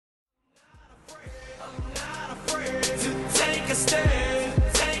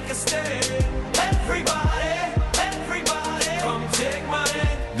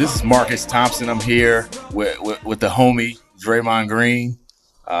This is Marcus Thompson. I'm here with the homie, Draymond Green.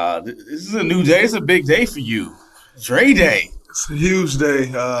 This is a new day. It's a big day for you. Dre Day. It's a huge day.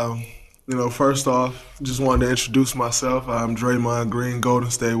 First off, just wanted to introduce myself. I'm Draymond Green,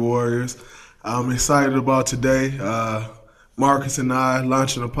 Golden State Warriors. I'm excited about today. Marcus and I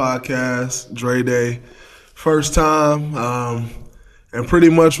launching a podcast, Dre Day. First time. And pretty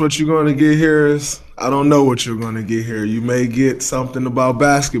much what you're going to get here is, I don't know what you're going to get here. You may get something about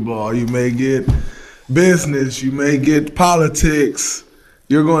basketball. You may get business. You may get politics.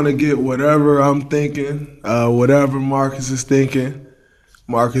 You're going to get whatever I'm thinking, whatever Marcus is thinking.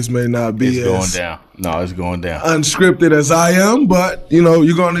 Marcus may not be it's going down. No, it's going down. Unscripted as I am, but,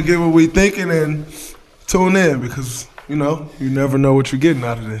 you're going to get what we're thinking and tune in because, you never know what you're getting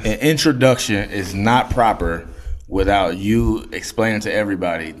out of this. An introduction is not proper without you explaining to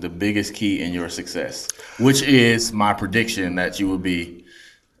everybody the biggest key in your success, which is my prediction that you will be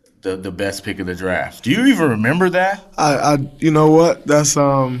the best pick of the draft. Do you even remember that? You know what? I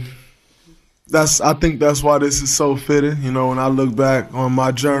think that's why this is so fitting. When I look back on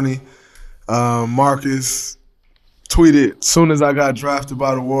my journey, Marcus tweeted as soon as I got drafted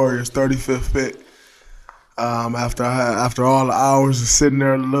by the Warriors, 35th pick. After all the hours of sitting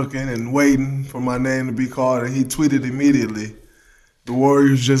there looking and waiting for my name to be called, and he tweeted immediately, the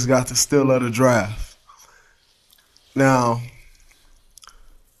Warriors just got the steal of the draft. Now,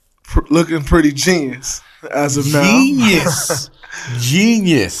 looking pretty genius as of now.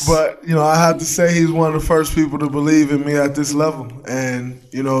 Genius. But, I have to say he's one of the first people to believe in me at this level. And,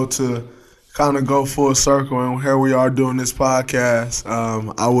 to kind of go full circle, and here we are doing this podcast.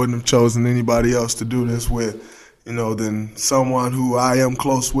 I wouldn't have chosen anybody else to do this with, than someone who I am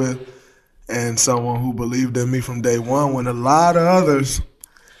close with and someone who believed in me from day one when a lot of others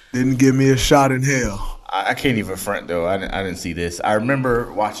didn't give me a shot in hell. I can't even front, though. I didn't see this. I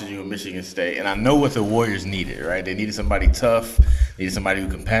remember watching you in Michigan State, and I know what the Warriors needed, right? They needed somebody tough, needed somebody who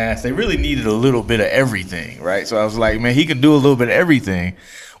can pass. They really needed a little bit of everything, right? So I was like, man, he can do a little bit of everything.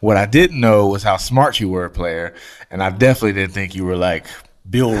 What I didn't know was how smart you were a player, and I definitely didn't think you were like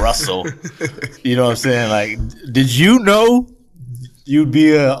Bill Russell. You know what I'm saying? Like, did you know you'd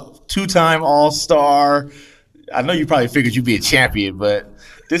be a two-time All-Star? I know you probably figured you'd be a champion, but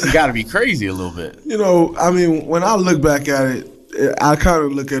this has got to be crazy a little bit. When I look back at it, I kind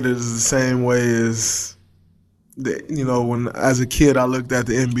of look at it as the same way as when as a kid I looked at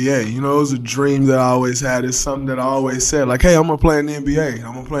the NBA. It was a dream that I always had. It's something that I always said, like, hey, I'm going to play in the NBA.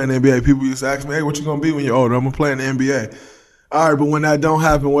 I'm going to play in the NBA. People used to ask me, hey, what you going to be when you're older? I'm going to play in the NBA. All right, but when that don't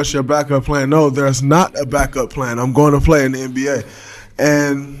happen, what's your backup plan? No, there's not a backup plan. I'm going to play in the NBA.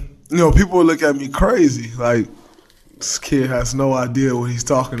 And, people would look at me crazy, like, this kid has no idea what he's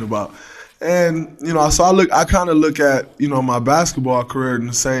talking about. And, so I kind of look at, my basketball career in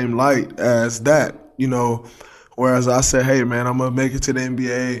the same light as that, whereas I said, hey, man, I'm going to make it to the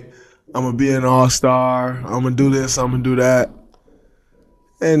NBA. I'm going to be an all-star. I'm going to do this. I'm going to do that.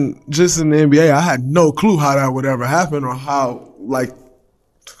 And just in the NBA, I had no clue how that would ever happen or how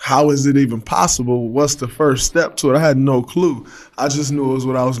is it even possible? What's the first step to it? I had no clue. I just knew it was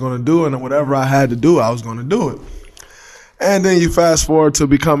what I was going to do, and whatever I had to do, I was going to do it. And then you fast forward to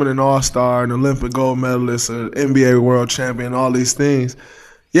becoming an all-star, an Olympic gold medalist, an NBA world champion, all these things.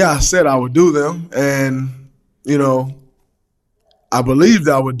 Yeah, I said I would do them, and I believed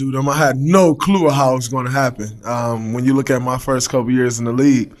I would do them. I had no clue of how it was going to happen. When you look at my first couple years in the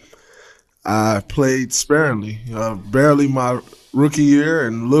league, I played sparingly, barely my rookie year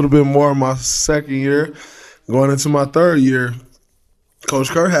and a little bit more my second year. Going into my third year, Coach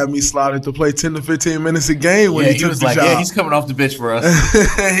Kerr had me slotted to play 10 to 15 minutes a game when he took the job. Yeah, he's coming off the bench for us.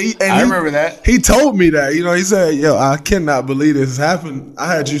 I remember that. He told me that. He said, I cannot believe this has happened.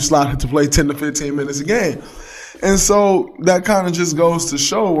 I had you slotted to play 10 to 15 minutes a game. And so that kind of just goes to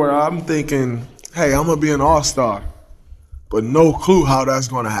show where I'm thinking, hey, I'm going to be an all-star. But no clue how that's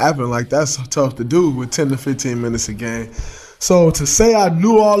going to happen. Like, that's tough to do with 10 to 15 minutes a game. So to say I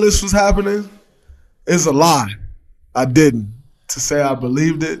knew all this was happening is a lie. I didn't. To say I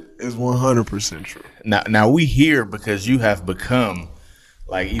believed it is 100% true. Now we hear because you have become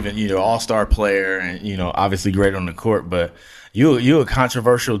like even all-star player and obviously great on the court, but you're a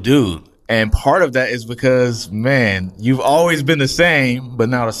controversial dude. And part of that is because, man, you've always been the same, but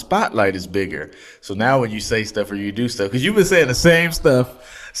now the spotlight is bigger. So now when you say stuff or you do stuff, because you've been saying the same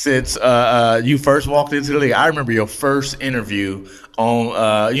stuff since you first walked into the league. I remember your first interview on,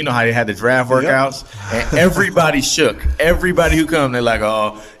 how they had the draft workouts, and everybody shook. Everybody who come, they're like,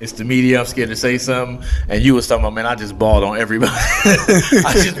 oh, it's the media, I'm scared to say something. And you was talking about, man, I just balled on everybody. I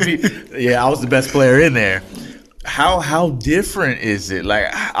was the best player in there. how different is it? Like,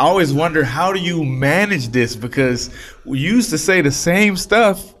 I always wonder, how do you manage this? Because we used to say the same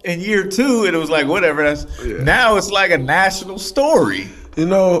stuff in year 2, and it was like, whatever. Now it's like a national story. You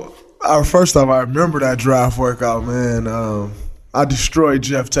know, first off, I remember that draft workout, man. I destroyed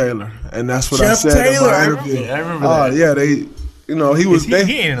Jeff Taylor, and that's what I said in my interview. I remember that. Yeah, he was. He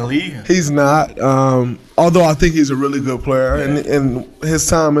ain't in the league. He's not. Although I think he's a really good player, and his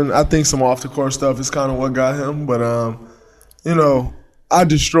time and I think some off the court stuff is kind of what got him. But I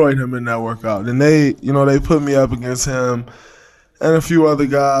destroyed him in that workout, and they put me up against him and a few other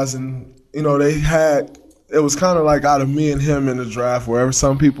guys, and it was kind of like out of me and him in the draft, where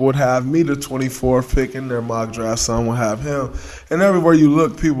some people would have me the 24th pick in their mock draft, some would have him, and everywhere you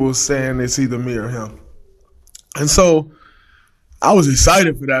look, people were saying it's either me or him, and so I was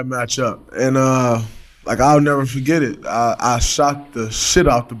excited for that matchup, and I'll never forget it. I shot the shit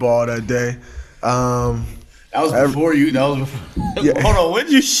out the ball that day. That was before you. That was before. Yeah. Hold on. When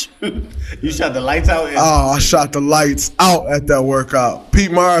did you shoot? You shot the lights out? I shot the lights out at that workout. Pete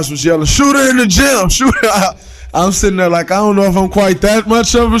Myers was yelling, "Shooter in the gym! Shooter!" I'm sitting there like, I don't know if I'm quite that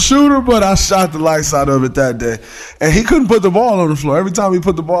much of a shooter, but I shot the lights out of it that day. And he couldn't put the ball on the floor. Every time he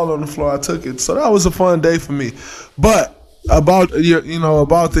put the ball on the floor, I took it. So that was a fun day for me. But about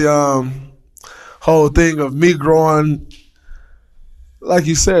the whole thing of me growing. Like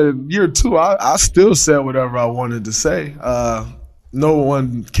you said, in year 2, I still said whatever I wanted to say. No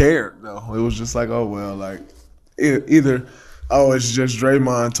one cared, though. It was just like, oh, well, like either, it's just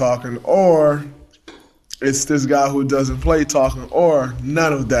Draymond talking, or it's this guy who doesn't play talking, or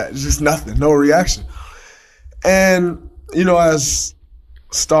none of that. It's just nothing, no reaction. And, as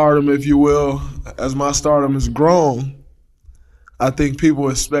stardom, if you will, as my stardom has grown, I think people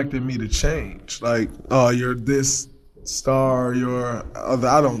expected me to change. Like, oh, you're this star, you're other.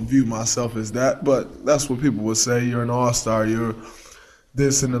 I don't view myself as that, but that's what people would say. You're an all-star, you're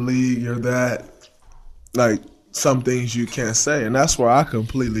this in the league, you're that. Like, some things you can't say, and that's where I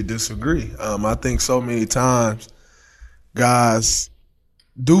completely disagree. I think so many times guys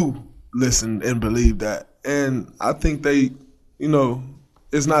do listen and believe that, and I think they,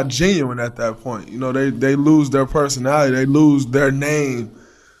 it's not genuine at that point. They lose their personality, they lose their name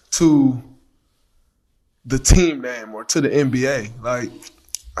to the team name or to the NBA. Like,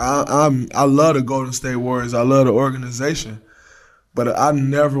 I love the Golden State Warriors. I love the organization. But I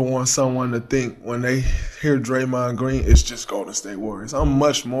never want someone to think when they hear Draymond Green, it's just Golden State Warriors. I'm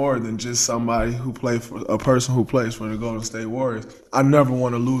much more than just somebody a person who plays for the Golden State Warriors. I never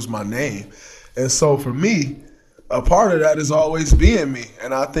want to lose my name. And so for me, a part of that is always being me.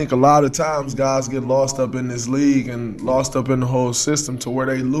 And I think a lot of times guys get lost up in this league and lost up in the whole system to where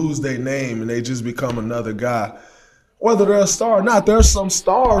they lose their name and they just become another guy. Whether they're a star or not, there's some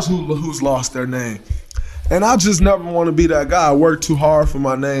stars who's lost their name. And I just never want to be that guy. I worked too hard for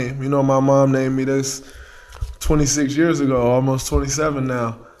my name. My mom named me this 26 years ago, almost 27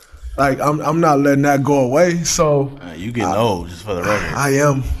 now. Like, I'm not letting that go away. So you getting old, just for the record. I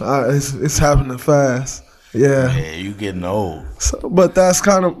am. It's happening fast. Yeah, you getting old. So, but that's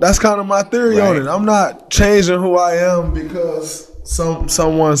kind of my theory on it. I'm not changing who I am because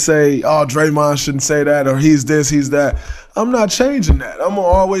someone say, "Oh, Draymond shouldn't say that," or "He's this, he's that." I'm not changing that. I'm gonna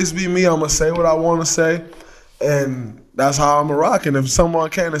always be me. I'm gonna say what I want to say, and that's how I'm a rock. And if someone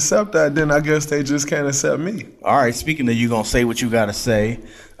can't accept that, then I guess they just can't accept me. All right. Speaking of you gonna say what you gotta say,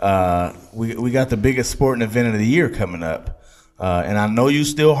 we got the biggest sporting event of the year coming up. And I know you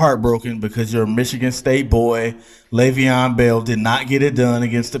still heartbroken because you're a Michigan State boy. Le'Veon Bell did not get it done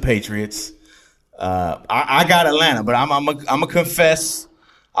against the Patriots. I got Atlanta, but I'm gonna confess,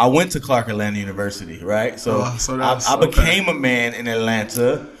 I went to Clark Atlanta University, right? So I became a man in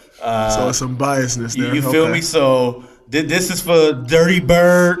Atlanta. So there's some biasness there. You feel me? So this is for Dirty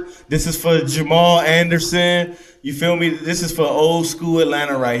Bird. This is for Jamal Anderson. You feel me? This is for old school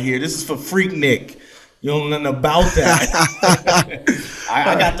Atlanta right here. This is for Freak Nick. You don't know nothing about that.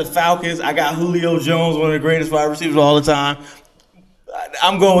 I got the Falcons. I got Julio Jones, one of the greatest wide receivers of all the time.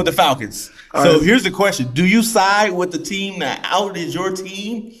 I'm going with the Falcons. So here's the question. Do you side with the team that outdid your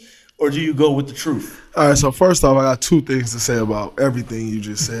team, or do you go with the truth? All right, so first off, I got 2 things to say about everything you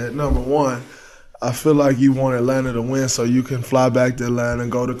just said. Number one, I feel like you want Atlanta to win so you can fly back to Atlanta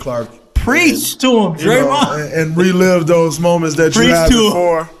and go to Clark. Preach to him, Draymond. And relive those moments that you had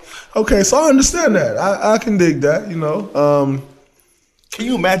before. Okay, so I understand that. I can dig that, Can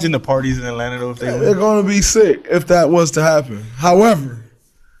you imagine the parties in Atlanta, though, if they win? They're going to be sick if that was to happen. However,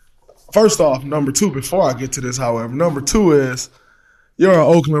 first off, number 2, before I get to this, number 2 is you're an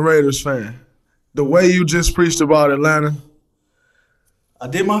Oakland Raiders fan. The way you just preached about Atlanta. I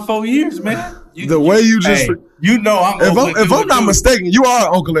did my 4 years, man. the way you just. Hey, you know I'm if I'm not mistaken, you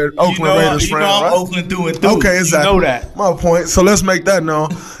are Oakland Raiders fan, I'm right? Oakland through and through. Okay, exactly. You know that. My point. So let's make that known.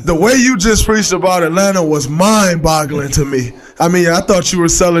 The way you just preached about Atlanta was mind-boggling to me. I mean, I thought you were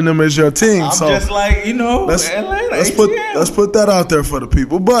selling them as your team. I'm so just like, Atlanta. Let's put that out there for the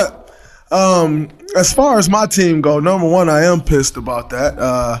people. But as far as my team go, number one, I am pissed about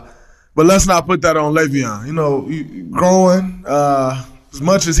that. But let's not put that on Le'Veon. You know, growing as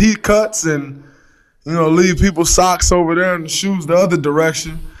much as he cuts and leave people's socks over there and the shoes the other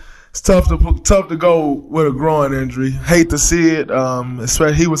direction. It's tough to go with a groin injury. Hate to see it.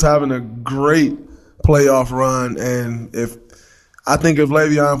 Especially he was having a great playoff run, and I think if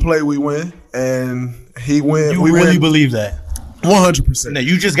Le'Veon play, we win, and he win. You really believe that? 100%. Now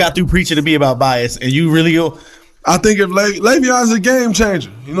you just got through preaching to me about bias, and you really go. I think if Le'Veon's a game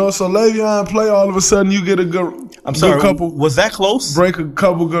changer, so Le'Veon play, all of a sudden you get a good. I'm sorry. Couple, was that close? Break a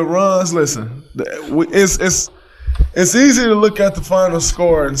couple good runs. Listen, it's easy to look at the final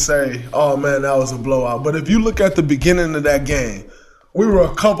score and say, "Oh man, that was a blowout." But if you look at the beginning of that game, we were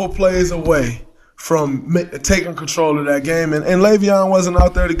a couple plays away from taking control of that game, and Le'Veon wasn't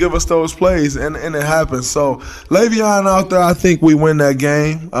out there to give us those plays, and it happened. So Le'Veon out there, I think we win that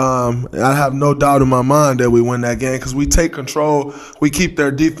game. I have no doubt in my mind that we win that game because we take control, we keep their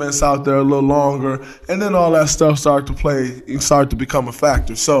defense out there a little longer, and then all that stuff start to become a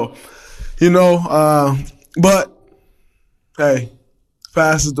factor. So, but hey,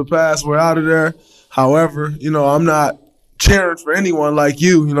 past is the past. We're out of there. However, I'm not cheering for anyone like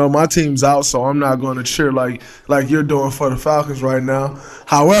you. My team's out, so I'm not going to cheer like you're doing for the Falcons right now.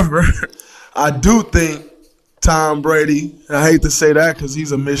 However, I do think Tom Brady, and I hate to say that because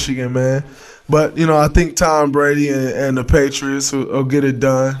he's a Michigan man, but, I think Tom Brady and the Patriots will get it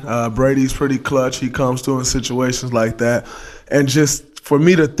done. Brady's pretty clutch. He comes through in situations like that. And just for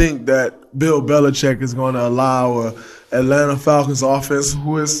me to think that Bill Belichick is going to allow a Atlanta Falcons offense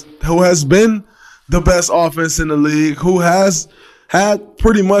who has been the best offense in the league, who has had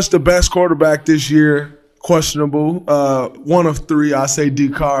pretty much the best quarterback this year, questionable. One of three, I say D.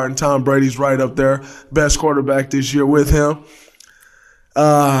 Carr, and Tom Brady's right up there, best quarterback this year with him.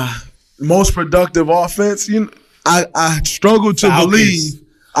 Most productive offense. I struggle to believe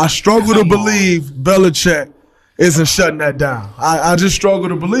Belichick isn't shutting that down. I just struggle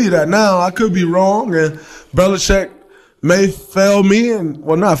to believe that. Now, I could be wrong, and Belichick may fail me,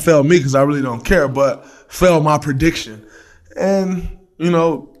 not fail me because I really don't care, but fail my prediction. And,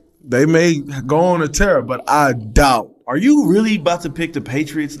 they may go on a tear, but I doubt. Are you really about to pick the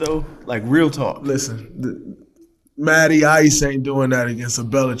Patriots, though? Like, real talk. Listen, Matty Ice ain't doing that against a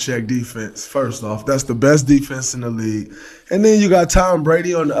Belichick defense, first off. That's the best defense in the league. And then you got Tom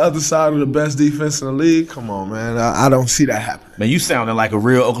Brady on the other side of the best defense in the league. Come on, man. I don't see that happening. Man, you sounding like a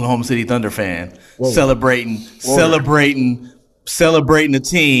real Oklahoma City Thunder fan. Whoa. Celebrating the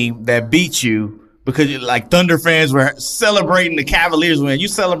team that beat you because like Thunder fans were celebrating the Cavaliers win. You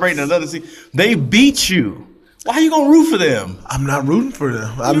celebrating another team. They beat you. Why are you going to root for them? I'm not rooting for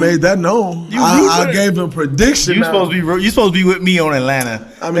them. I made that known. I gave them prediction. You supposed to be with me on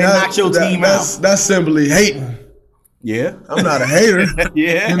Atlanta. I mean, they knocked your team out. That's simply hating. Yeah. I'm not a hater.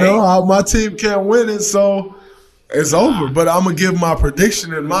 Yeah. My team can't win it, so it's over. But I'm going to give my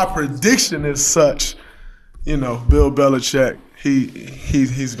prediction, and my prediction is such, Bill Belichick,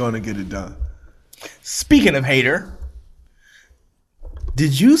 he's going to get it done. Speaking of hater,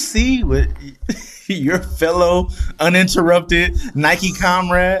 did you see what your fellow uninterrupted Nike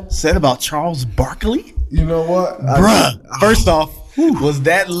comrade said about Charles Barkley? You know what? Bruh, first off, was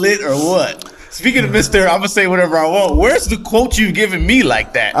that lit or what? Speaking of Mr. I'm going to say whatever I want. Where's the quote you've given me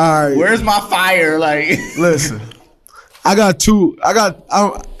like that? All right. Where's my fire? Like, listen, I got two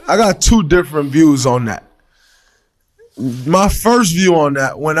different views on that. My first view on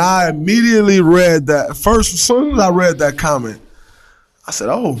that, when I immediately read that, as soon as I read that comment, I said,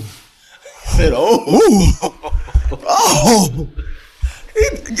 oh.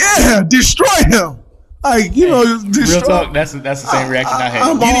 Yeah, destroy him. Like, destroy. Real talk, that's the same reaction I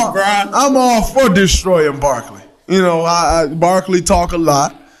had. I'm all for destroying Barkley. Barkley talk a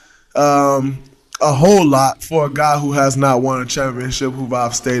lot, a whole lot for a guy who has not won a championship,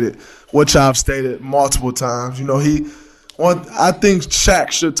 which I've stated multiple times. I think Shaq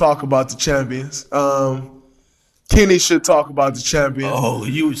should talk about the champions. Kenny should talk about the champions.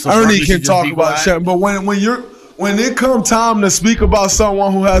 Ernie can talk about the champions. But when it come time to speak about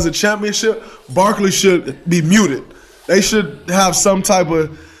someone who has a championship, Barkley should be muted. They should have some type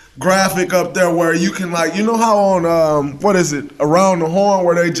of graphic up there where you can how on Around the Horn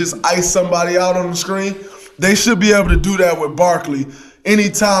where they just ice somebody out on the screen? They should be able to do that with Barkley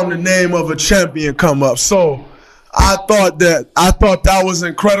anytime the name of a champion come up. So I thought that was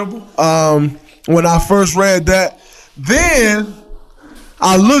incredible when I first read that. Then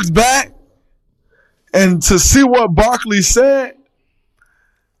I looked back and to see what Barkley said,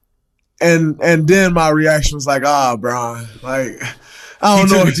 and then my reaction was like, Brian, like I don't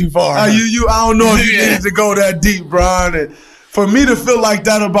know if too far. I don't know if you needed to go that deep, Brian. And for me to feel like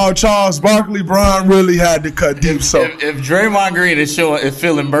that about Charles Barkley, Brian really had to cut deep. So if Draymond Green is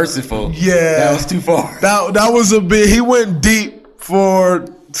feeling merciful, that was too far. That was a bit. He went deep for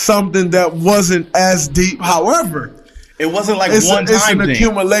something that wasn't as deep. However, it wasn't like it's one time it's an thing.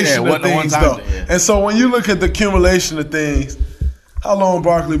 accumulation of things, though. And so when you look at the accumulation of things, how long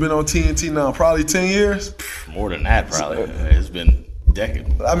Barkley been on TNT now? Probably 10 years? More than that, probably. It's been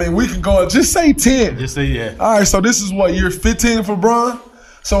decades. I mean, we can go, just say 10. Just say, yeah. All right, so this is what, year 15 for Bron?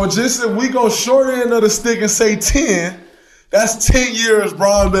 So just if we go short end of the stick and say 10, that's 10 years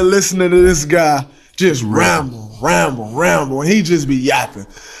Bron been listening to this guy just ramble, and he just be yapping.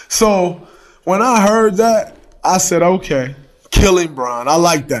 So when I heard that, I said, okay, killing Bron. I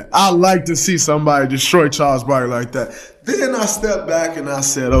like that. I like to see somebody destroy Charles Barkley like that. Then I stepped back and I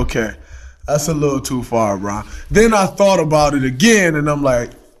said, okay, that's a little too far, Bron. Then I thought about it again, and I'm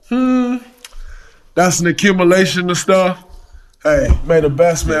like, that's an accumulation of stuff. Hey, may the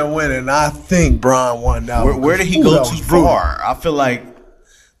best man win, and I think Bron won that one. Where did he go too far? I feel like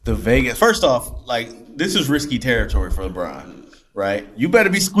the Vegas. First off, like this is risky territory for LeBron, right? You better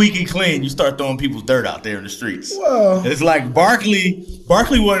be squeaky clean. You start throwing people's dirt out there in the streets. Well, it's like Barkley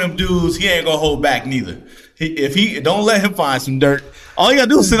one of them dudes. He ain't gonna hold back neither. If he don't let him find some dirt, all you gotta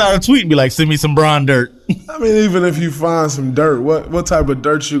do is send out a tweet and be like, "Send me some Bron dirt." I mean, even if you find some dirt, what type of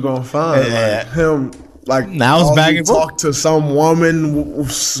dirt you gonna find? Like him. Like now it's back and forth. Talk to some woman,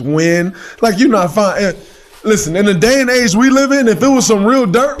 win. Like you're not fine. Listen, in the day and age we live in, if it was some real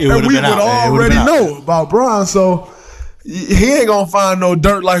dirt, we would already know about Bron. So he ain't gonna find no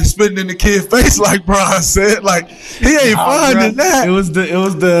dirt like spitting in the kid's face, like Bron said. Like he ain't finding that.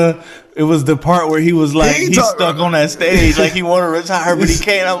 It was the part where he was like he's stuck on that stage, like he wanted to retire, but he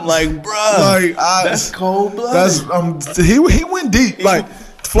can't. I'm like, bruh, like, that's cold blooded. That's he went deep, like.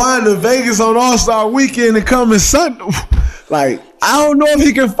 Flying to Vegas on All-Star Weekend and coming Sunday. Like, I don't know if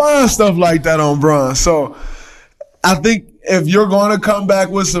he can find stuff like that on Bron. So, I think if you're going to come back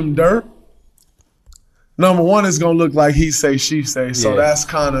with some dirt, number one, it's going to look like he say, she say. So, that's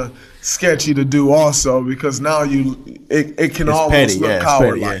kind of sketchy to do also because now it can almost look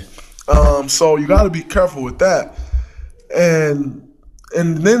coward-like. So, you got to be careful with that. And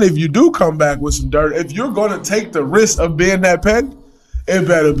then if you do come back with some dirt, if you're going to take the risk of being that petty, it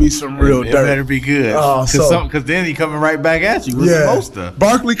better be some real dirt. It better be good. Because then he coming right back at you with the most stuff.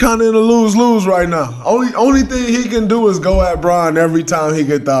 Barkley kind of in a lose-lose right now. Only thing he can do is go at Bron every time he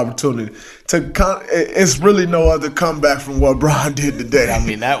get the opportunity. It's really no other comeback from what Bron did today. I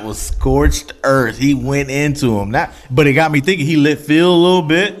mean, that was scorched earth. He went into him. But it got me thinking he lit Phil a little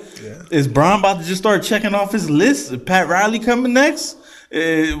bit. Yeah. Is Bron about to just start checking off his list? Is Pat Riley coming next?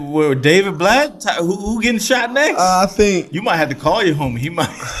 David Blatt, who getting shot next? I think you might have to call your homie. He might.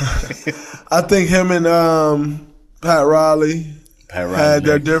 I think him and Pat Riley had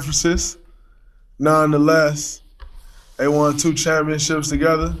their differences. Nonetheless, they won 2 championships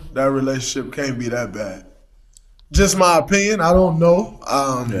together. That relationship can't be that bad. Just my opinion. I don't know.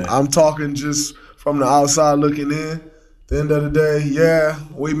 I'm talking just from the outside looking in. At the end of the day,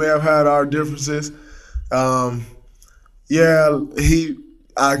 we may have had our differences.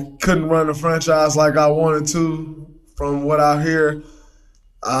 I couldn't run the franchise like I wanted to from what I hear.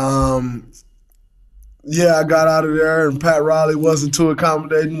 I got out of there and Pat Riley wasn't too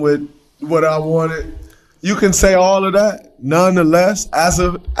accommodating with what I wanted. You can say all of that. Nonetheless, as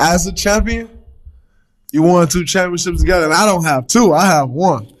a champion, you won 2 championships together. And I don't have 2. I have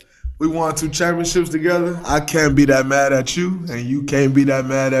 1. We won 2 championships together. I can't be that mad at you, and you can't be that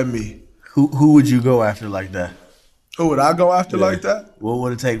mad at me. Who would you go after like that? Who would I go after like that? What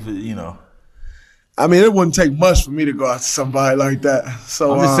would it take for, I mean, it wouldn't take much for me to go after somebody like that.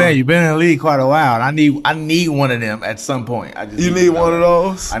 So I'm just saying, you've been in the league quite a while. And I need one of them at some point. You need one of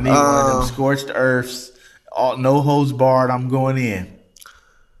those? I need one of them scorched earths, no holds barred. I'm going in.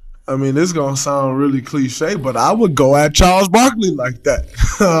 I mean, this is going to sound really cliche, but I would go at Charles Barkley like that.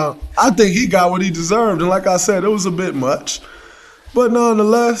 I think he got what he deserved. And like I said, it was a bit much. But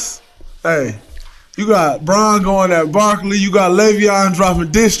nonetheless, hey, you got Bron going at Barkley. You got Le'Veon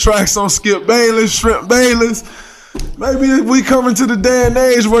dropping diss tracks on Skip Bayless, Shrimp Bayless. Maybe we coming to the day and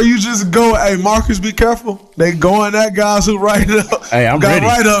age where you just go, hey, Marcus, be careful. They going at guys who write up. Hey, I'm ready.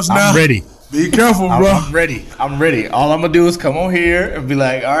 Write-ups now. I'm ready. Be careful, bro. I'm ready. All I'm gonna do is come on here and be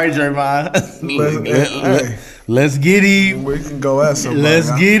like, all right, Draymond, let's get him. We can go at somebody.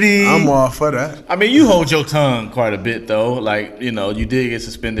 Let's get him. I'm all for that. I mean, you hold your tongue quite a bit, though. Like, you did get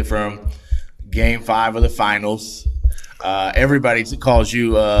suspended from Game 5 of the finals. Everybody calls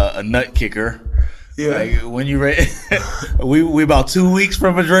you a nut kicker. Yeah. Like, when you ready, we about 2 weeks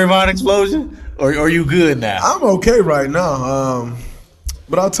from a Draymond explosion, or are you good now? I'm okay right now.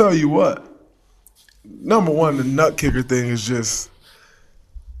 But I'll tell you what. Number one, the nut kicker thing is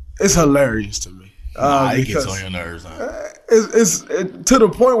it's hilarious to me. It gets on your nerves. Huh? It's to the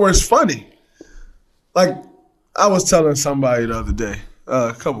point where it's funny. Like, I was telling somebody the other day,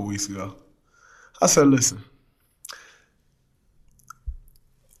 a couple weeks ago. I said, listen,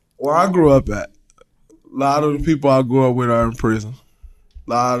 where I grew up at, a lot of the people I grew up with are in prison. A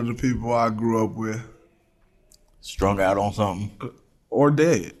lot of the people I grew up with strung out on something or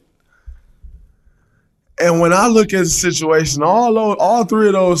dead. And when I look at the situation, all three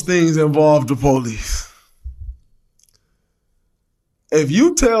of those things involve the police. If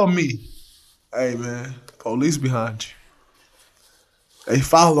you tell me, hey man, police behind you, they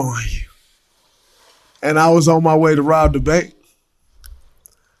following you, and I was on my way to rob the bank,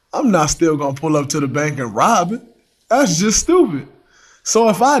 I'm not still gonna pull up to the bank and rob it. That's just stupid. So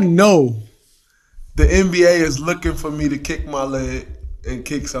if I know the NBA is looking for me to kick my leg and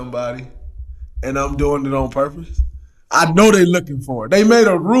kick somebody, and I'm doing it on purpose, I know they're looking for it. They made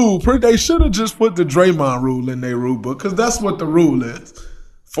a rule. They should have just put the Draymond rule in their rule book, because that's what the rule is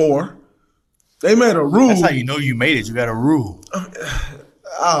for. They made a rule. That's how you know you made it. You got a rule.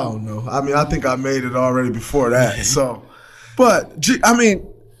 I don't know. I mean, I think I made it already before that. So, but, I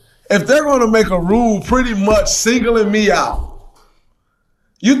mean, if they're going to make a rule pretty much singling me out,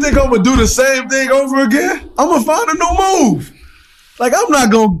 you think I'm going to do the same thing over again? I'm going to find a new move. Like, I'm not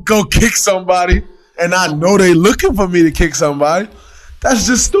going to go kick somebody and I know they looking for me to kick somebody. That's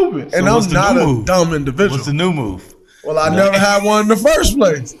just stupid. And I'm not a dumb individual. What's the new move? Well, I never had one in the first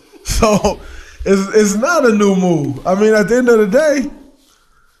place. So it's not a new move. I mean, at the end of the day,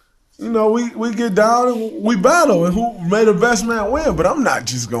 we get down and we battle, and who made the best man win. But I'm not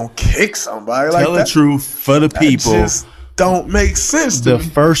just going to kick somebody like that. Tell the truth for the people. That just don't make sense to me. The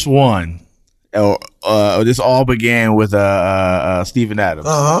first one. This all began with Steven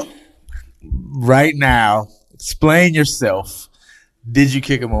Adams. Right now, explain yourself. Did you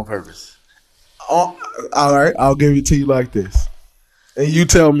kick him on purpose? All right, I'll give it to you like this, and you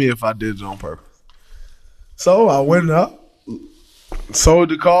tell me if I did it on purpose. So I went up, sold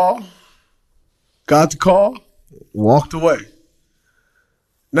the call, got the call, walked away.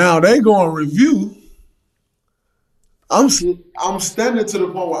 Now they go and review. I'm standing to the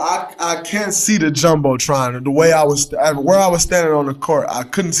point where I can't see the jumbotron. The way where I was standing on the court, I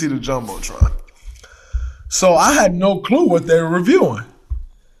couldn't see the jumbotron. So I had no clue what they were reviewing.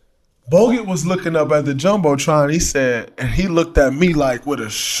 Bogut was looking up at the jumbotron. He said, and he looked at me like with a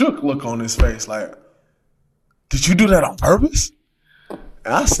shook look on his face, like, "Did you do that on purpose?"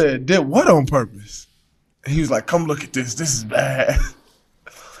 And I said, "Did what on purpose?" And he was like, "Come look at this. This is bad."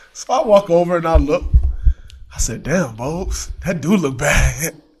 So I walk over and I look. I said, "Damn, Bogues, that do look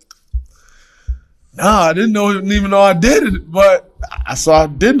bad." Nah, I didn't even know I did it, but I saw I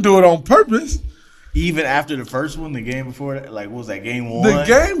didn't do it on purpose. Even after the first one, the game before that, like, what was that, game 1? The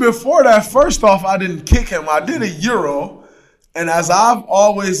game before that, first off, I didn't kick him. I did a Euro, and as I've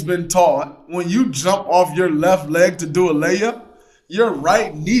always been taught, when you jump off your left leg to do a layup, your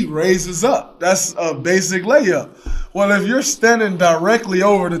right knee raises up. That's a basic layup. Well, if you're standing directly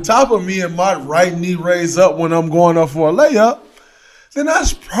over the top of me and my right knee raise up when I'm going up for a layup, then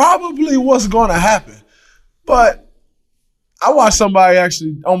that's probably what's going to happen. But I watched somebody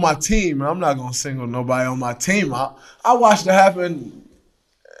actually on my team, and I'm not going to single nobody on my team out. I watched it happen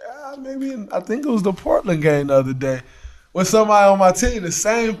I think it was the Portland game the other day, with somebody on my team. The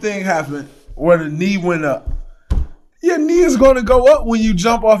same thing happened where the knee went up. Your knee is going to go up when you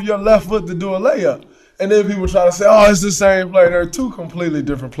jump off your left foot to do a layup. And then people try to say, oh, it's the same play. They're two completely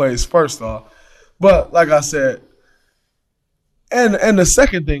different plays, first off. But like I said, and the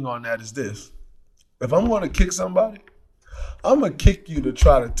second thing on that is this. If I'm going to kick somebody, I'm going to kick you to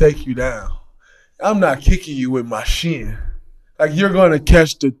try to take you down. I'm not kicking you with my shin. Like, you're going to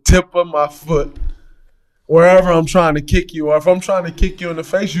catch the tip of my foot wherever I'm trying to kick you. Or if I'm trying to kick you in the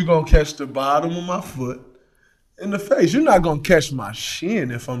face, you're going to catch the bottom of my foot in the face. You're not going to catch my shin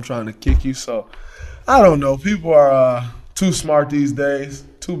if I'm trying to kick you. So, I don't know. People are too smart these days.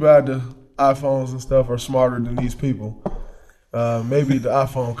 Too bad the iPhones and stuff are smarter than these people. Maybe the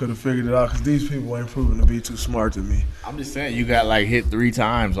iPhone could have figured it out because these people ain't proven to be too smart to me. I'm just saying, you got like hit 3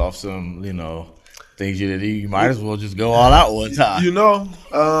 times off some, things you did. You might as well just go all out one time.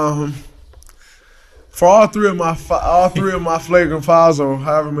 For all three of my flagrant fouls or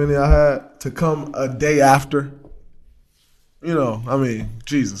however many I had to come a day after,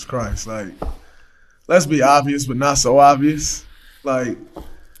 Jesus Christ, like, let's be obvious but not so obvious. Like,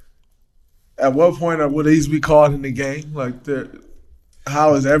 at what point would these be called in the game? Like,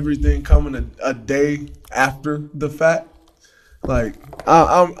 how is everything coming a day after the fact? Like,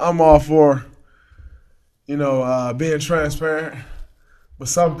 I'm all for, being transparent. But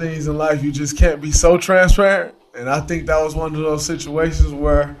some things in life you just can't be so transparent. And I think that was one of those situations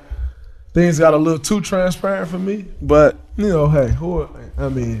where things got a little too transparent for me. But, hey,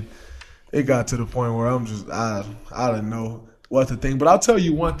 it got to the point where I didn't know what to think. But I'll tell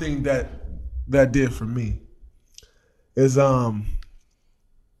you one thing that did for me is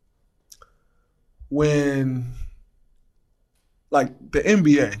when, like, the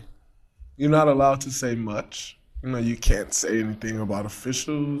NBA, you're not allowed to say much. You can't say anything about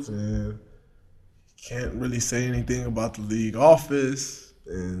officials, and you can't really say anything about the league office.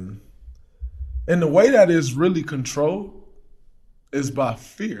 And the way that is really controlled is by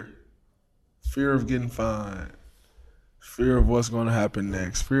fear. Fear of getting fined. Fear of what's going to happen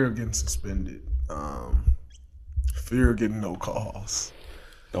next. Fear of getting suspended. Fear of getting no calls.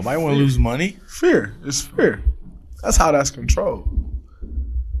 Nobody want to lose money. Fear. It's fear. That's how that's controlled.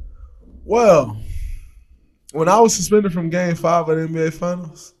 Well, when I was suspended from Game 5 of the NBA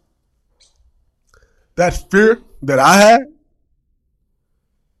Finals, that fear that I had,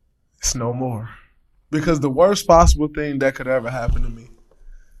 it's no more. Because the worst possible thing that could ever happen to me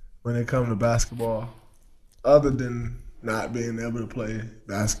when it comes to basketball, other than not being able to play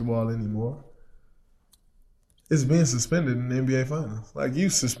basketball anymore, is being suspended in the NBA Finals. Like, you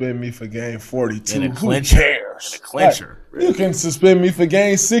suspend me for Game 42. In a clincher. Like, you can suspend me for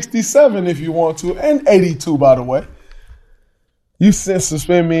Game 67 if you want to, and 82, by the way. You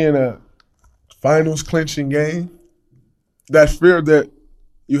suspend me in a finals clinching game. That fear that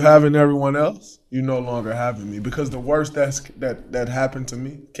you have in everyone else, you no longer have in me. Because the worst that happened to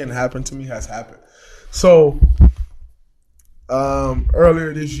me, can happen to me, has happened. So,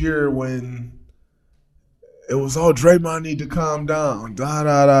 earlier this year when it was, Draymond need to calm down,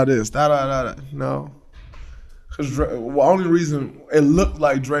 this, no. Because the only reason it looked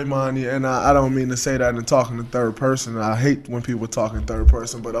like Draymond, and I don't mean to say that in talking in third person. I hate when people talk in third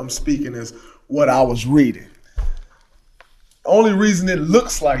person, but I'm speaking as what I was reading. The only reason it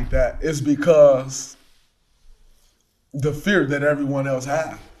looks like that is because the fear that everyone else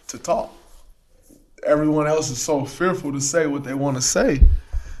has to talk. Everyone else is so fearful to say what they want to say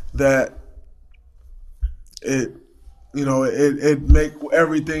that it make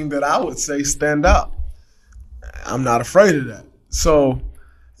everything that I would say stand out. I'm not afraid of that. So,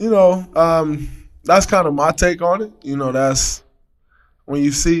 that's kind of my take on it. That's when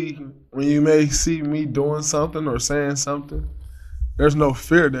you may see me doing something or saying something, there's no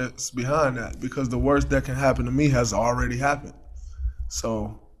fear that's behind that because the worst that can happen to me has already happened.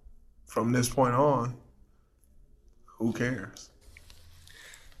 So, from this point on, who cares?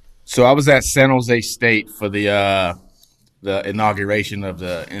 So I was at San Jose State for the inauguration of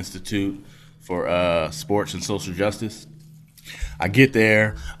the Institute for Sports and Social Justice. I get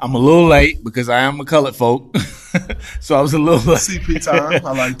there. I'm a little late because I am a colored folk. So I was a little late. CP time.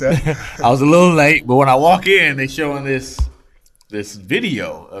 I like that. I was a little late, but when I walk in, they showing this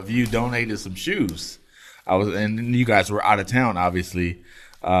video of you donating some shoes. And you guys were out of town, obviously.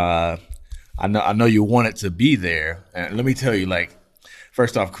 I know you wanted to be there. And let me tell you, like,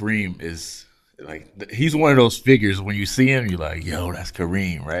 first off, Kareem is like, he's one of those figures when you see him, you're like, yo, that's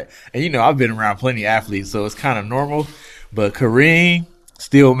Kareem, right? And I've been around plenty of athletes, so it's kind of normal. But Kareem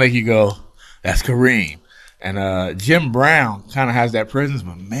still make you go, that's Kareem. And Jim Brown kind of has that presence,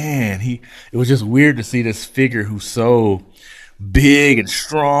 but man, it was just weird to see this figure who's so big and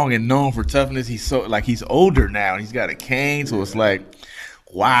strong and known for toughness. He's older now and he's got a cane, so it's like,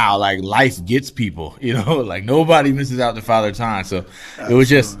 wow, like life gets people, like nobody misses out the Father Time. So it was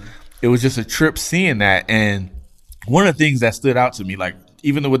just a trip seeing that. And one of the things that stood out to me, like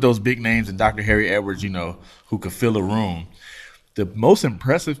even with those big names and Dr. Harry Edwards, who could fill a room, the most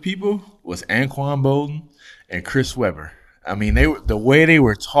impressive people was Anquan Bolden and Chris Webber. I mean, the way they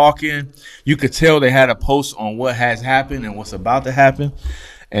were talking, you could tell they had a pulse on what has happened and what's about to happen.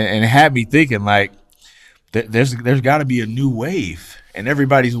 And it had me thinking, like, there's got to be a new wave. And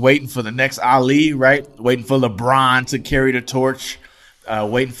everybody's waiting for the next Ali, right? Waiting for LeBron to carry the torch,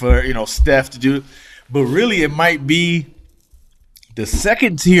 waiting for, Steph to do it. But really, it might be the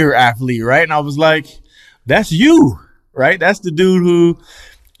second tier athlete, right? And I was like, that's you, right? That's the dude who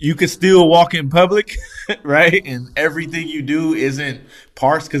you could still walk in public, right? And everything you do isn't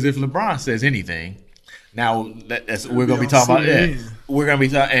parsed, because if LeBron says anything, now we're going to be talking about it. We're going to be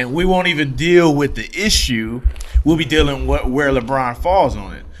talking, and we won't even deal with the issue. We'll be dealing with where LeBron falls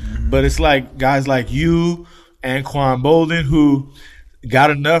on it. Mm-hmm. But it's like guys like you and Quan Bolden who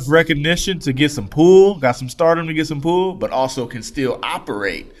got enough recognition to get some pull, got some stardom to get some pull, but also can still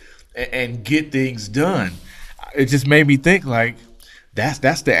operate and get things done. It just made me think like that's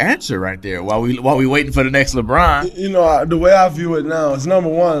the answer right there. While we waiting for the next LeBron. You know, the way I view it now is, number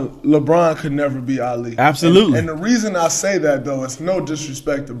one, LeBron could never be Ali. Absolutely. And the reason I say that, though, it's no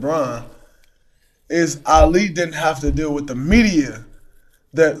disrespect to Bron, is Ali didn't have to deal with the media.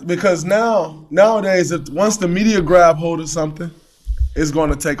 Because nowadays, once the media grab hold of something, it's going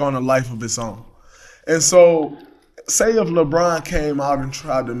to take on a life of its own. And so, say if LeBron came out and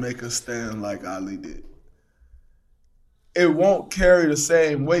tried to make a stand like Ali did, it won't carry the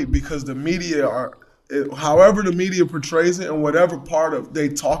same weight because the media however the media portrays it and whatever part of they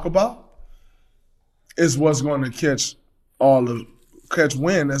talk about is what's going to catch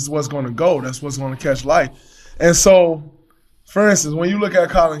wind. That's what's going to go. That's what's going to catch light. And so, for instance, when you look at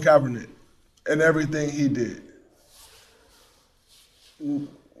Colin Kaepernick and everything he did,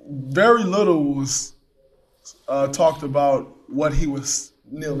 very little was talked about what he was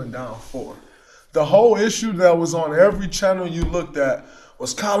kneeling down for. The whole issue that was on every channel you looked at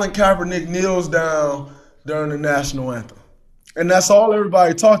was Colin Kaepernick kneels down during the national anthem. And that's all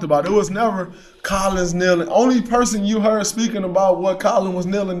everybody talked about. It was never Colin's kneeling. Only person you heard speaking about what Colin was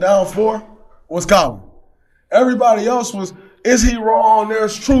kneeling down for was Colin. Everybody else was, is he wrong?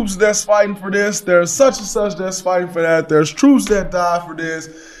 There's troops that's fighting for this. There's such and such that's fighting for that. There's troops that died for this.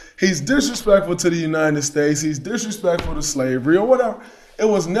 He's disrespectful to the United States. He's disrespectful to slavery or whatever. It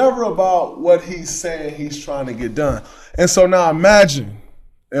was never about what he's saying he's trying to get done. And so now imagine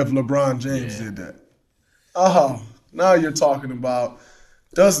if LeBron James did that. Now you're talking about,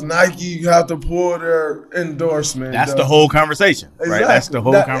 does Nike have to pull their endorsement? That's the whole conversation, right? Exactly. That's the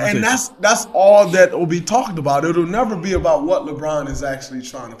whole conversation. And that's all that will be talked about. It'll never be about what LeBron is actually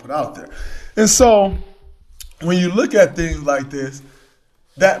trying to put out there. And so when you look at things like this,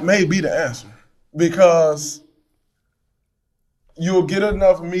 that may be the answer, because you'll get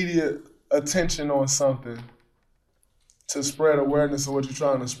enough media attention on something to spread awareness of what you're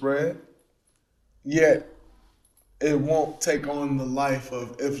trying to spread, yet it won't take on the life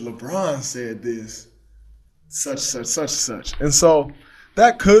of, if LeBron said this, such. And so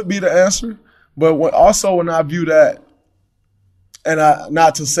that could be the answer. But when I view that, and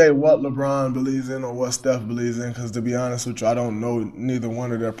not to say what LeBron believes in or what Steph believes in, because to be honest with you, I don't know neither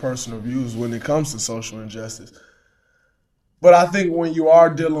one of their personal views when it comes to social injustice. But I think when you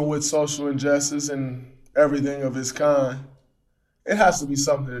are dealing with social injustice and everything of its kind, it has to be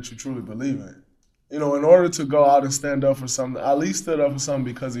something that you truly believe in. You know, in order to go out and stand up for something, Ali stood up for something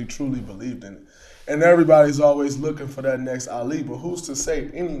because he truly believed in it. And everybody's always looking for that next Ali, but who's to say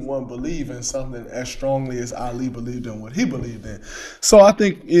anyone believe in something as strongly as Ali believed in what he believed in? So I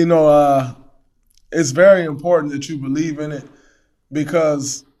think, it's very important that you believe in it,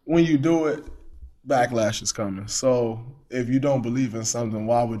 because when you do it, backlash is coming. So if you don't believe in something,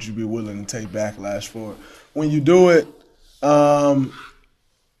 why would you be willing to take backlash for it? When you do it,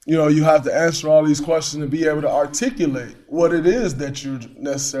 you have to answer all these questions and be able to articulate what it is that you're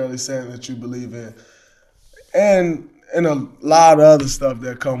necessarily saying that you believe in, and a lot of other stuff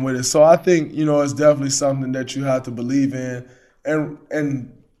that come with it. So I think, it's definitely something that you have to believe in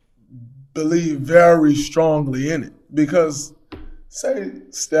and believe very strongly in it. Because say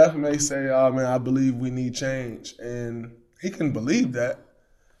Steph may say, oh man, I believe we need change, and he can believe that.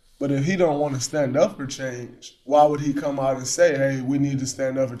 But if he don't want to stand up for change, why would he come out and say, hey, we need to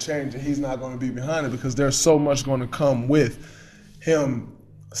stand up for change, and he's not going to be behind it? Because there's so much going to come with him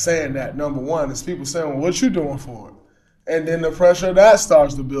saying that. Number one is people saying, well, what you doing for it? And then the pressure of that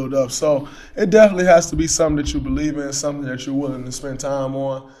starts to build up. So it definitely has to be something that you believe in, something that you're willing to spend time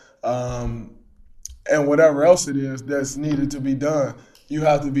on. And whatever else it is that's needed to be done, you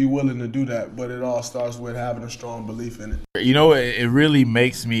have to be willing to do that, but it all starts with having a strong belief in it. It really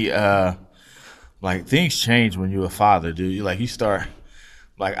makes me things change when you're a father, dude. You start,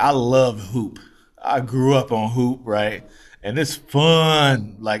 I love hoop. I grew up on hoop, right? And it's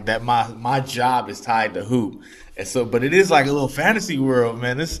fun, that my job is tied to hoop. And so, but it is like a little fantasy world,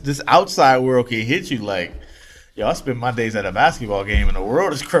 man. This outside world can hit you I spend my days at a basketball game and the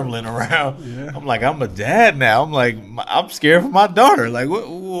world is crumbling around. Yeah. I'm a dad now. I'm scared for my daughter.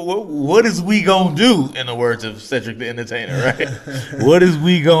 what is we gonna do? In the words of Cedric the Entertainer, right? What is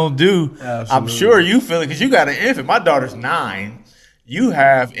we gonna do? Absolutely. I'm sure you feel it because you got an infant. My daughter's 9. You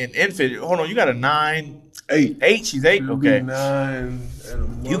have an infant. Hold on, you got a 9, 8. She's 8. She'll Okay, be 9 in a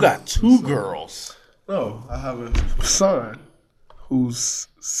month. you got 2 girls. No, I have a son who's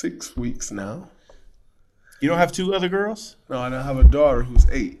 6 weeks now. You don't have 2 other girls? No, and I have a daughter who's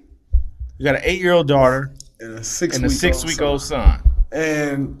 8. You got an 8-year-old daughter And a and a 6-week-old 6-week-old son.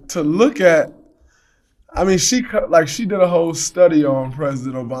 And to look at, I mean, she did a whole study on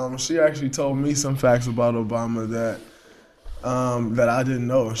President Obama. She actually told me some facts about Obama that I didn't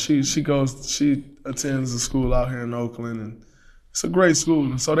know. She attends a school out here in Oakland, and it's a great school.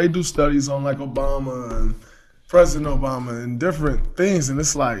 And so they do studies on like Obama and President Obama and different things. And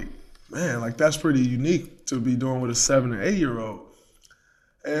it's like, man, like that's pretty unique to be doing with a 7 and 8-year-old.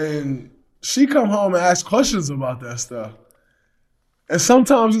 And she come home and ask questions about that stuff. And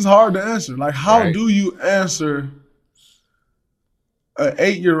sometimes it's hard to answer. Like, how do you answer an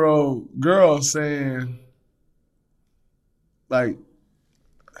 8-year-old girl saying, like,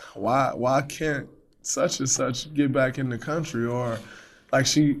 why can't such and such get back in the country? Or like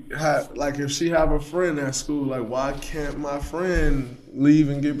if she have a friend at school, like, why can't my friend leave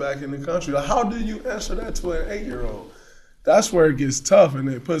and get back in the country? Like, how do you answer that to an 8-year-old? That's where it gets tough, and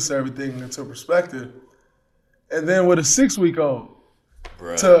it puts everything into perspective. And then with a 6-week-old,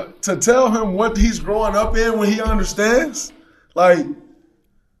 to tell him what he's growing up in when he understands, like,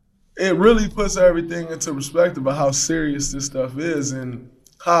 it really puts everything into perspective of how serious this stuff is and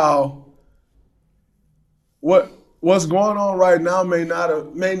how what's going on right now may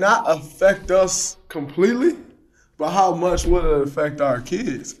not affect us completely, but how much will it affect our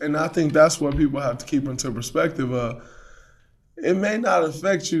kids? And I think that's what people have to keep into perspective of. It may not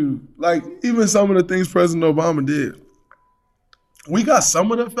affect you, like even some of the things President Obama did. We got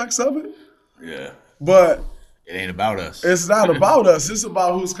some of the effects of it. Yeah. But it ain't about us. It's not about us. It's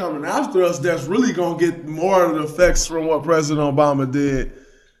about who's coming after us that's really going to get more of the effects from what President Obama did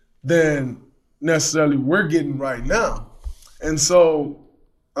than necessarily we're getting right now. And so,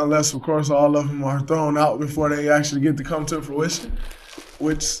 unless, of course, all of them are thrown out before they actually get to come to fruition,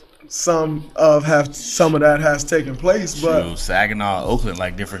 which some of that has taken place. But true. Saginaw, Oakland,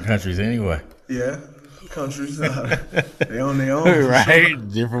 like different countries anyway. Yeah, countries. They on their own. Right? Sure.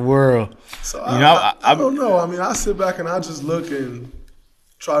 Different world. So I don't know. I mean, I sit back and I just look and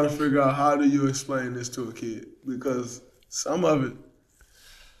try to figure out how do you explain this to a kid, because some of it,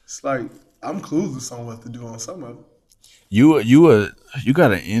 it's like I'm clueless on what to do on some of it. You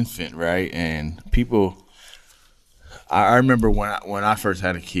got an infant, right? And people, I remember when I first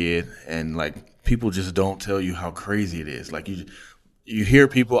had a kid, and like people just don't tell you how crazy it is. Like you hear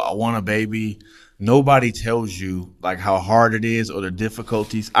people, I want a baby. Nobody tells you like how hard it is or the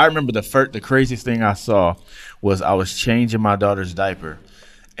difficulties. I remember the craziest thing I saw was I was changing my daughter's diaper,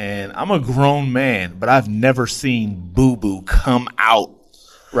 and I'm a grown man, but I've never seen boo-boo come out.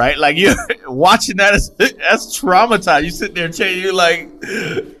 Right? Like you're watching that's traumatized. You sit there changing, you're like,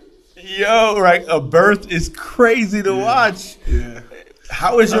 yo, right? A birth is crazy to watch. Yeah.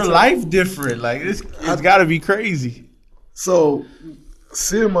 How is your life different? Like it's got to be crazy. So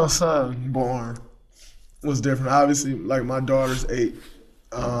seeing my son born was different. Obviously, like my daughter's 8.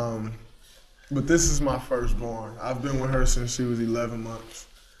 But this is my firstborn. I've been with her since she was 11 months.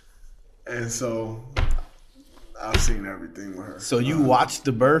 And so I've seen everything with her. So you watched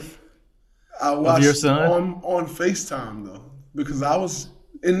the birth of your son? On FaceTime, though, because I was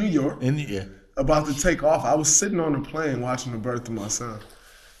in New York about to take off. I was sitting on the plane watching the birth of my son.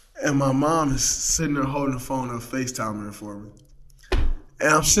 And my mom is sitting there holding the phone up, FaceTiming it for me. And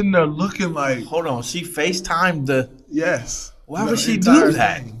I'm sitting there looking like... Hold on, she FaceTimed the... Yes. Why would she do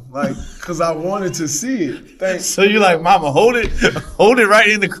that? Like, because I wanted to see it. So you're like, Mama, hold it right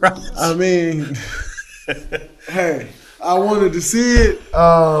in the crotch. I mean... Hey, I wanted to see it.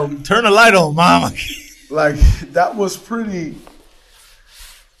 Turn the light on, Mama. Like that was pretty.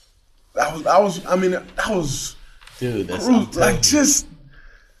 That was. Dude, that's like just.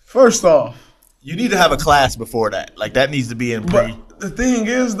 First off, you need to have a class before that. Like that needs to be in pre. But the thing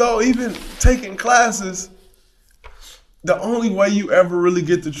is, though, even taking classes, the only way you ever really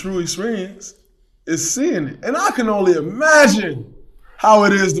get the true experience is seeing it, and I can only imagine how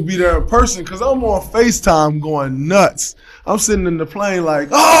it is to be there in person, because I'm on FaceTime going nuts. I'm sitting in the plane like,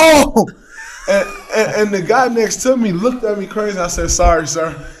 oh! And the guy next to me looked at me crazy. I said, sorry,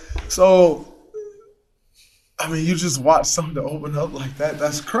 sir. So, I mean, you just watch something open up like that.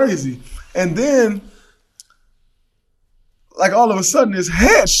 That's crazy. And then, like all of a sudden, his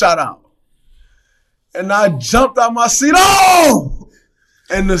head shot out. And I jumped out my seat. Oh!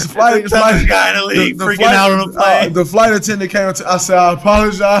 And the flight guy in the league freaking out on the plane. The flight attendant came up to I said, I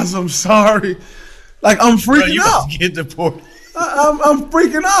apologize. I'm sorry. Like, I'm freaking out. Get deported. I'm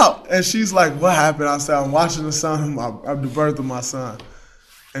freaking out. And she's like, what happened? I said, I'm watching the birth of my son.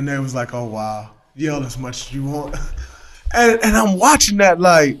 And they was like, oh, wow. Yell as much as you want. And I'm watching that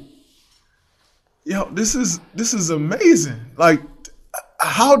like, yo, this is amazing. Like,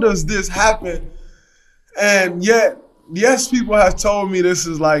 how does this happen? And yet, yes, people have told me this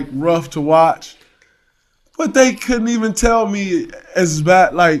is like rough to watch, but they couldn't even tell me as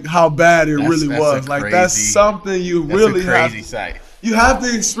bad, like how bad it really was. Like that's something you really have. Sight. You have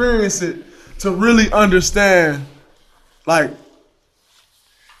to experience it to really understand. Like,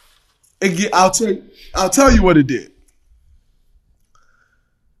 I'll tell you what it did.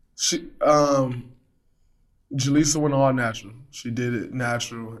 Jaleesa went all natural. She did it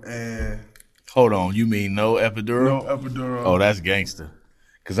natural and. Hold on, you mean no epidural? No epidural. Oh, that's gangster.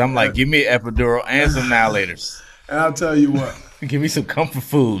 Because I'm like, give me an epidural and some Nihilators. And I'll tell you what. Give me some comfort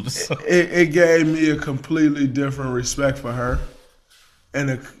foods. It gave me a completely different respect for her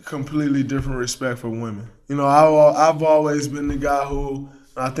and a completely different respect for women. You know, I've always been the guy who,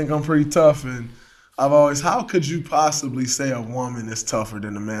 I think I'm pretty tough, and I've always, how could you possibly say a woman is tougher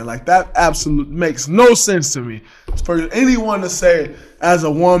than a man? Like, that absolutely makes no sense to me. For anyone to say, as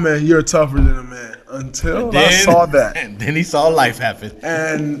a woman, you're tougher than a man, until I saw that. And then he saw life happen.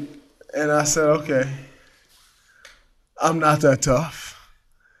 And I said, okay, I'm not that tough.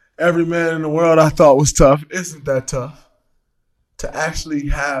 Every man in the world I thought was tough isn't that tough. To actually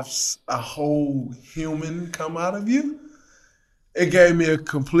have a whole human come out of you, it gave me a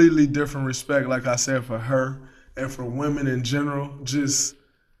completely different respect, like I said, for her and for women in general. Just,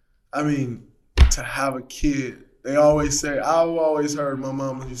 I mean, to have a kid. They always say, I've always heard my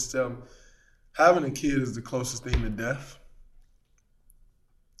mama used to tell me, having a kid is the closest thing to death.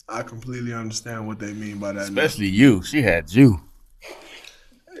 I completely understand what they mean by that. Especially you. She had you.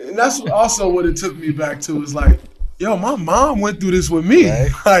 And that's also what it took me back to, is like, yo, my mom went through this with me.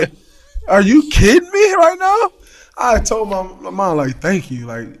 Right. Like, are you kidding me right now? I told my mom, like, thank you.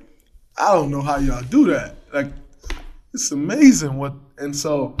 Like, I don't know how y'all do that. Like, it's amazing what, and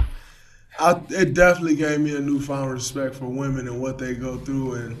so it definitely gave me a newfound respect for women and what they go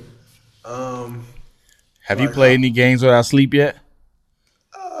through. And have you played any games without sleep yet?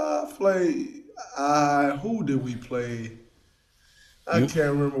 Who did we play? I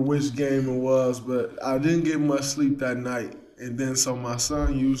can't remember which game it was, but I didn't get much sleep that night. And then so my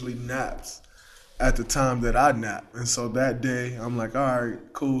son usually naps at the time that I nap. And so that day, I'm like, all right,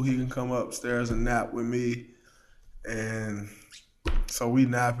 cool, he can come upstairs and nap with me. And so we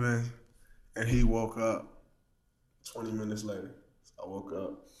napping, and he woke up 20 minutes later. So I woke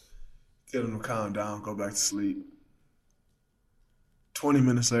up, get him to calm down, go back to sleep. 20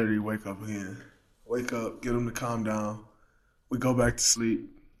 minutes later, he wake up again. Wake up, get him to calm down. We go back to sleep.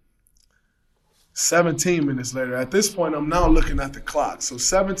 17 minutes later, at this point, I'm now looking at the clock. So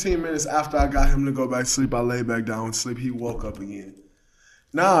 17 minutes after I got him to go back to sleep, I lay back down to sleep. He woke up again.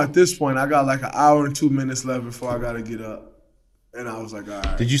 Now, at this point, I got like an hour and 2 minutes left before I got to get up. And I was like, all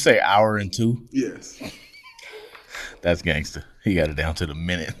right. Did you say hour and 2? Yes. That's gangster. He got it down to the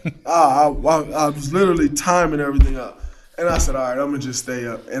minute. I was literally timing everything up. And I said, all right, I'm going to just stay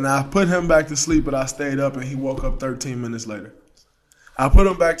up. And I put him back to sleep, but I stayed up, and he woke up 13 minutes later. I put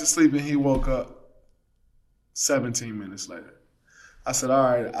him back to sleep, and he woke up 17 minutes later. I said, all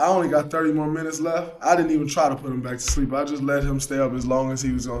right, I only got 30 more minutes left. I didn't even try to put him back to sleep. I just let him stay up as long as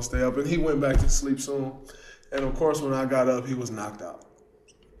he was going to stay up. And he went back to sleep soon. And, of course, when I got up, he was knocked out.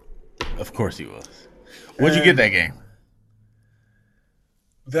 Of course he was. Where'd you get that game?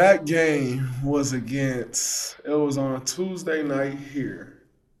 That game was it was on a Tuesday night here.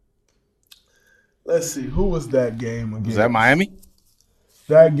 Let's see, who was that game against? Was that Miami?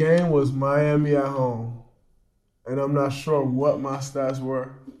 That game was Miami at home. And I'm not sure what my stats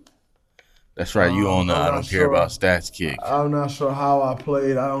were. That's right, you own the I don't care about stats kick. I'm not sure how I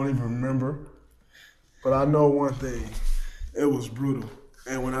played. I don't even remember. But I know one thing. It was brutal.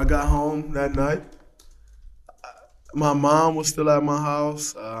 And when I got home that night, my mom was still at my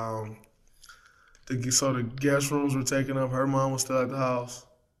house. So the guest rooms were taken up. Her mom was still at the house.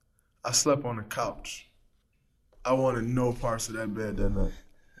 I slept on the couch. I wanted no parts of that bed that night.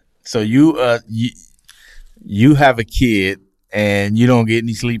 So you have a kid and you don't get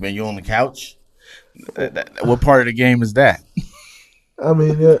any sleep and you're on the couch? What part of the game is that? I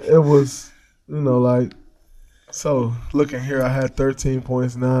mean, it was, like, so looking here, I had 13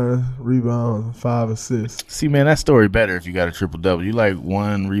 points, 9 rebounds, 5 assists. See, man, that story better if you got a triple-double. You like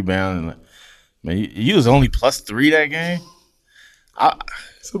 1 rebound. And man, you was only +3 that game?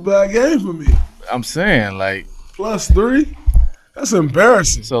 It's a bad game for me. I'm saying like +3. That's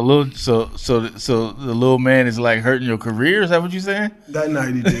embarrassing. so the little man is like hurting your career. Is that what you're saying? That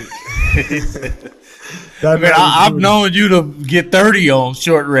night he did. I mean, I've known you to get 30 on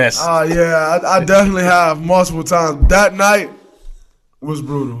short rest. Yeah, I definitely have multiple times. That night was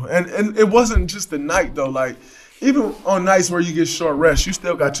brutal, and it wasn't just the night though. Like even on nights where you get short rest, you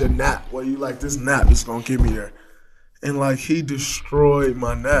still got your nap. Where you like this nap is gonna get me there, and like he destroyed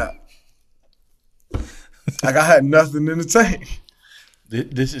my nap. Like I had nothing in the tank.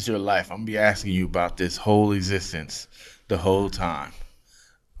 This is your life. I'm gonna be asking you about this whole existence the whole time.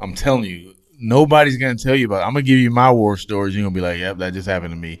 I'm telling you, nobody's gonna tell you about it. I'm gonna give you my war stories. You're gonna be like, "Yep, that just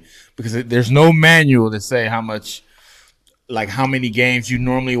happened to me," because there's no manual to say how many games you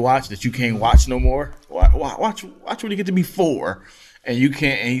normally watch that you can't watch no more. Watch when you get to be 4, and you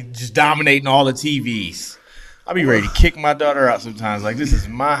can't, and you just dominating all the TVs. I'll be ready to kick my daughter out sometimes. Like this is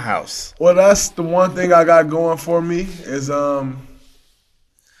my house. Well, that's the one thing I got going for me is I'm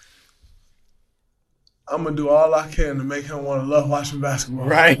gonna do all I can to make him want to love watching basketball.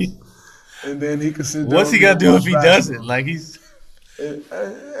 Right. And then he can sit down. What's he got to do if he basketball. doesn't? Like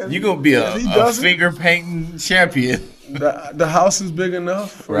you're going to be a finger painting champion. The house is big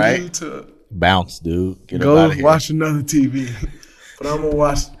enough for you to bounce, dude. Get go up out of here. Watch another TV. But I'm going to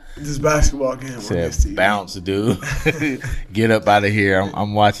watch this basketball game on this TV. Bounce, dude. Get up out of here.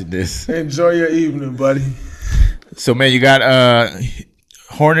 I'm watching this. Enjoy your evening, buddy. So, man, you got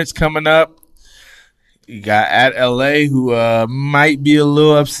Hornets coming up. You got at LA, who might be a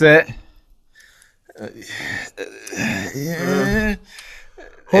little upset. Yeah.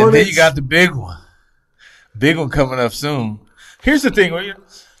 And then you got the big one. Big one coming up soon. Here's the thing.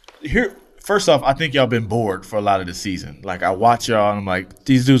 First off, I think y'all been bored for a lot of the season. Like, I watch y'all, and I'm like,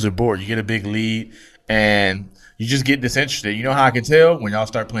 these dudes are bored. You get a big lead, and you just get disinterested. You know how I can tell? When y'all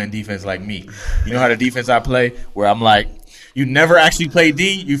start playing defense like me. You know how the defense I play? Where I'm like, you never actually play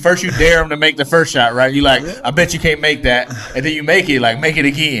D. You dare them to make the first shot, right? You like, I bet you can't make that. And then you make it, like, make it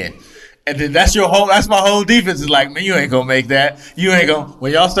again. And then that's my whole defense is like, man, you ain't going to make that. You ain't going to.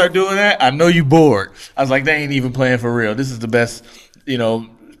 When y'all start doing that, I know you bored. I was like, they ain't even playing for real. This is the best,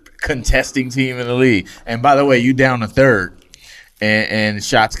 contesting team in the league. And by the way, you down to third and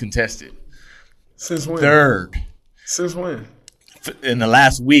shots contested. Since when? Third. Since when? In the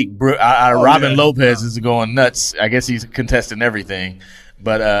last week, Robin Lopez is going nuts. I guess he's contesting everything.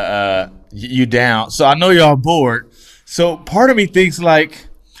 But you down. So I know y'all bored. So part of me thinks like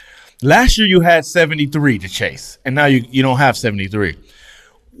last year you had 73 to chase, and now you don't have 73.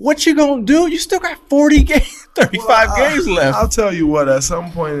 What you going to do? You still got 40 games, 35 games left. I'll tell you what, at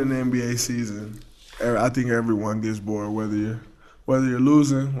some point in the NBA season, I think everyone gets bored, whether you're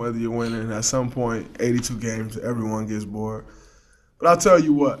losing, whether you're winning. At some point, 82 games, everyone gets bored. But I'll tell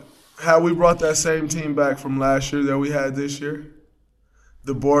you what, had we brought that same team back from last year that we had this year,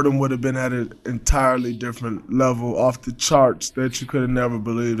 the boredom would have been at an entirely different level, off the charts that you could have never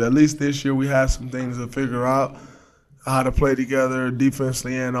believed. At least this year we had some things to figure out, how to play together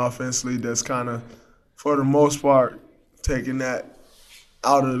defensively and offensively. That's kind of, for the most part, taking that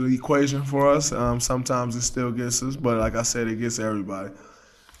out of the equation for us. Sometimes it still gets us, but like I said, it gets everybody.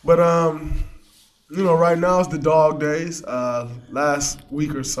 But right now it's the dog days. Last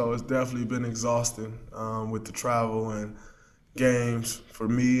week or so it's definitely been exhausting with the travel and games for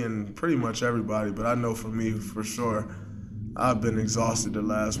me and pretty much everybody. But I know for me, for sure, I've been exhausted the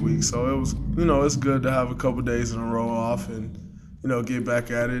last week. So it was, it's good to have a couple days in a row off and, get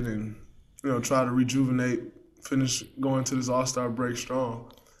back at it and, try to rejuvenate, finish going to this All-Star break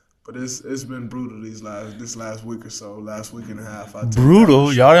strong. But it's been brutal this last week or so, last week and a half.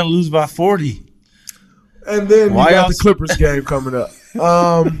 Brutal? Y'all didn't lose by 40. And then you got the Clippers game coming up.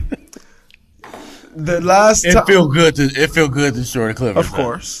 The last time, it feel good to destroy the Clippers. Of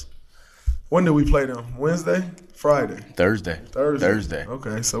course. When did we play them? Wednesday? Friday? Thursday.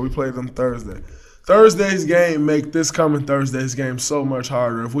 Okay, so we played them Thursday. Thursday's game make this coming Thursday's game so much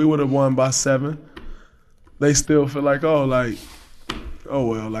harder. If we would have won by 7, they still feel like, we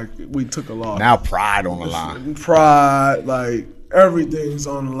took a loss. Now pride on the line. Pride, like everything's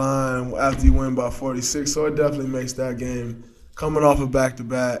on the line after you win by 46. So it definitely makes that game coming off a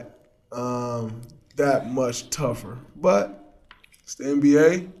back-to-back that much tougher. But it's the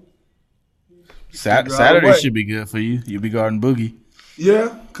NBA. Saturday should be good for you. You'll be guarding Boogie.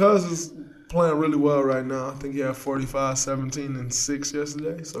 Yeah, Cuz is playing really well right now. I think he had 45, 17, and 6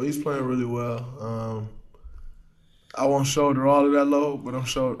 yesterday. So he's playing really well. I won't shoulder all of that load, but I'm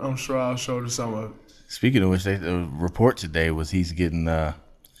sure I'll shoulder some of it. Speaking of which, the report today was he's getting they're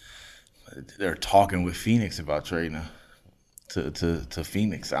talking with Phoenix about trading to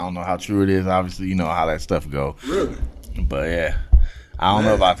Phoenix. I don't know how true it is. Obviously, you know how that stuff go. Really? But yeah, I don't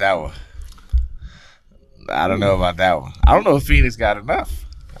know about that one. I don't know about that one. I don't know if Phoenix got enough.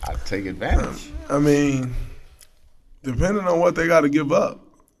 I'd take advantage. I mean, depending on what they got to give up,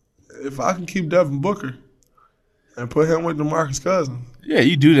 if I can keep Devin Booker and put him with DeMarcus Cousins. Yeah,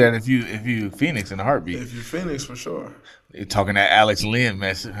 you do that if you Phoenix in a heartbeat. If you're Phoenix, for sure. You're talking that Alex Lynn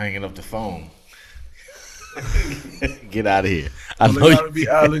mess, hanging up the phone. Get out of here. I know got to be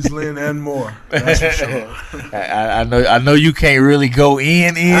Alex Lynn and more. That's for sure. I know you can't really go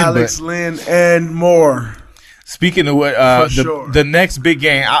in. Alex Lynn and more. Speaking of what, the next big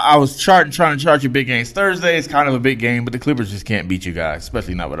game, I was trying to chart your big games. Thursday is kind of a big game, but the Clippers just can't beat you guys,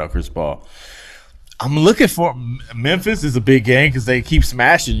 especially not without Chris Paul. I'm looking for Memphis is a big game because they keep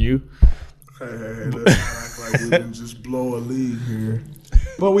smashing you. Hey, let's act like we didn't just blow a lead here.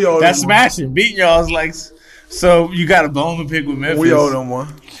 But we owe them That's smashing. Beating y'all is like, so you got a bone to pick with Memphis. We owe them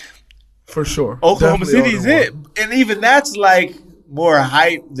one. For sure. Oklahoma City is it. And even that's like more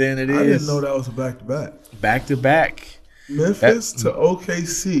hype than it is. I didn't know that was a back-to-back. Back-to-back. Memphis to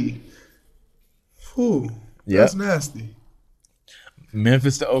OKC. Whew. Yep. That's nasty.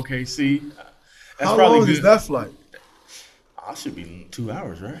 Memphis to OKC. That's How probably long good. is that flight? I should be 2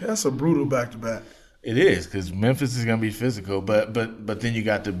 hours, right? That's a brutal back-to-back. It is because Memphis is going to be physical, but then you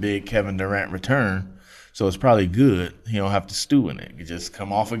got the big Kevin Durant return, so it's probably good. He don't have to stew in it. You just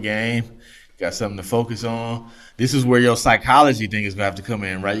come off a game, you got something to focus on. This is where your psychology thing is going to have to come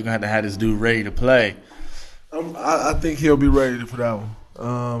in, right? You're going to have this dude ready to play. I think he'll be ready for that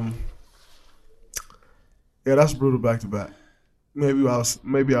one. Yeah, that's brutal back-to-back. Maybe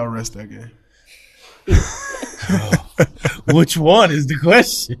I'll rest that game. Which one is the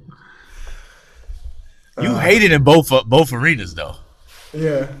question? You hate it in both arenas, though.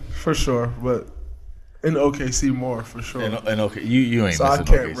 Yeah, for sure. But in OKC more, for sure. And okay, you ain't. So I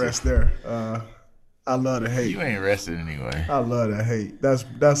can't rest there. I love the hate. You ain't rested anyway. I love that hate.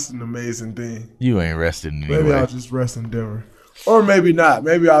 That's an amazing thing. You ain't rested anyway. Maybe I'll just rest in Denver, or maybe not.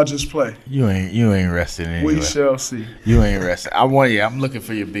 Maybe I'll just play. You ain't rested anyway. We shall see. You ain't rested. I'm looking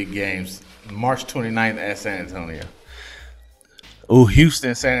for your big games. March 29th at San Antonio. Oh,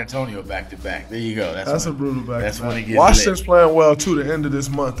 Houston, San Antonio back-to-back. There you go. That's a brutal back-to-back. That's when it gets Washington's lit. playing well, too. The end of this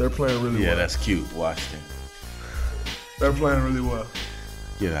month, they're playing really well. Yeah, that's cute, Washington. They're playing really well.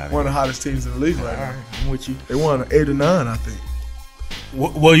 Get out of One here. of the hottest teams in the league right now. I'm with you. They won 8 or 9, I think.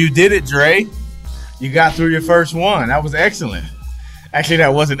 Well, you did it, Dre. You got through your first one. That was excellent. Actually,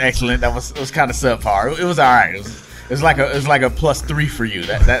 that wasn't excellent. It was kind of subpar. It was all right. It was like a +3 for you.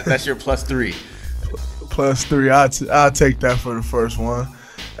 That's your +3. +3. I'll take that for the first one.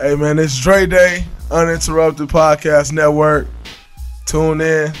 Hey, man, it's Dre Day, Uninterrupted Podcast Network. Tune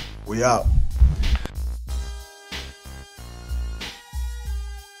in. We out.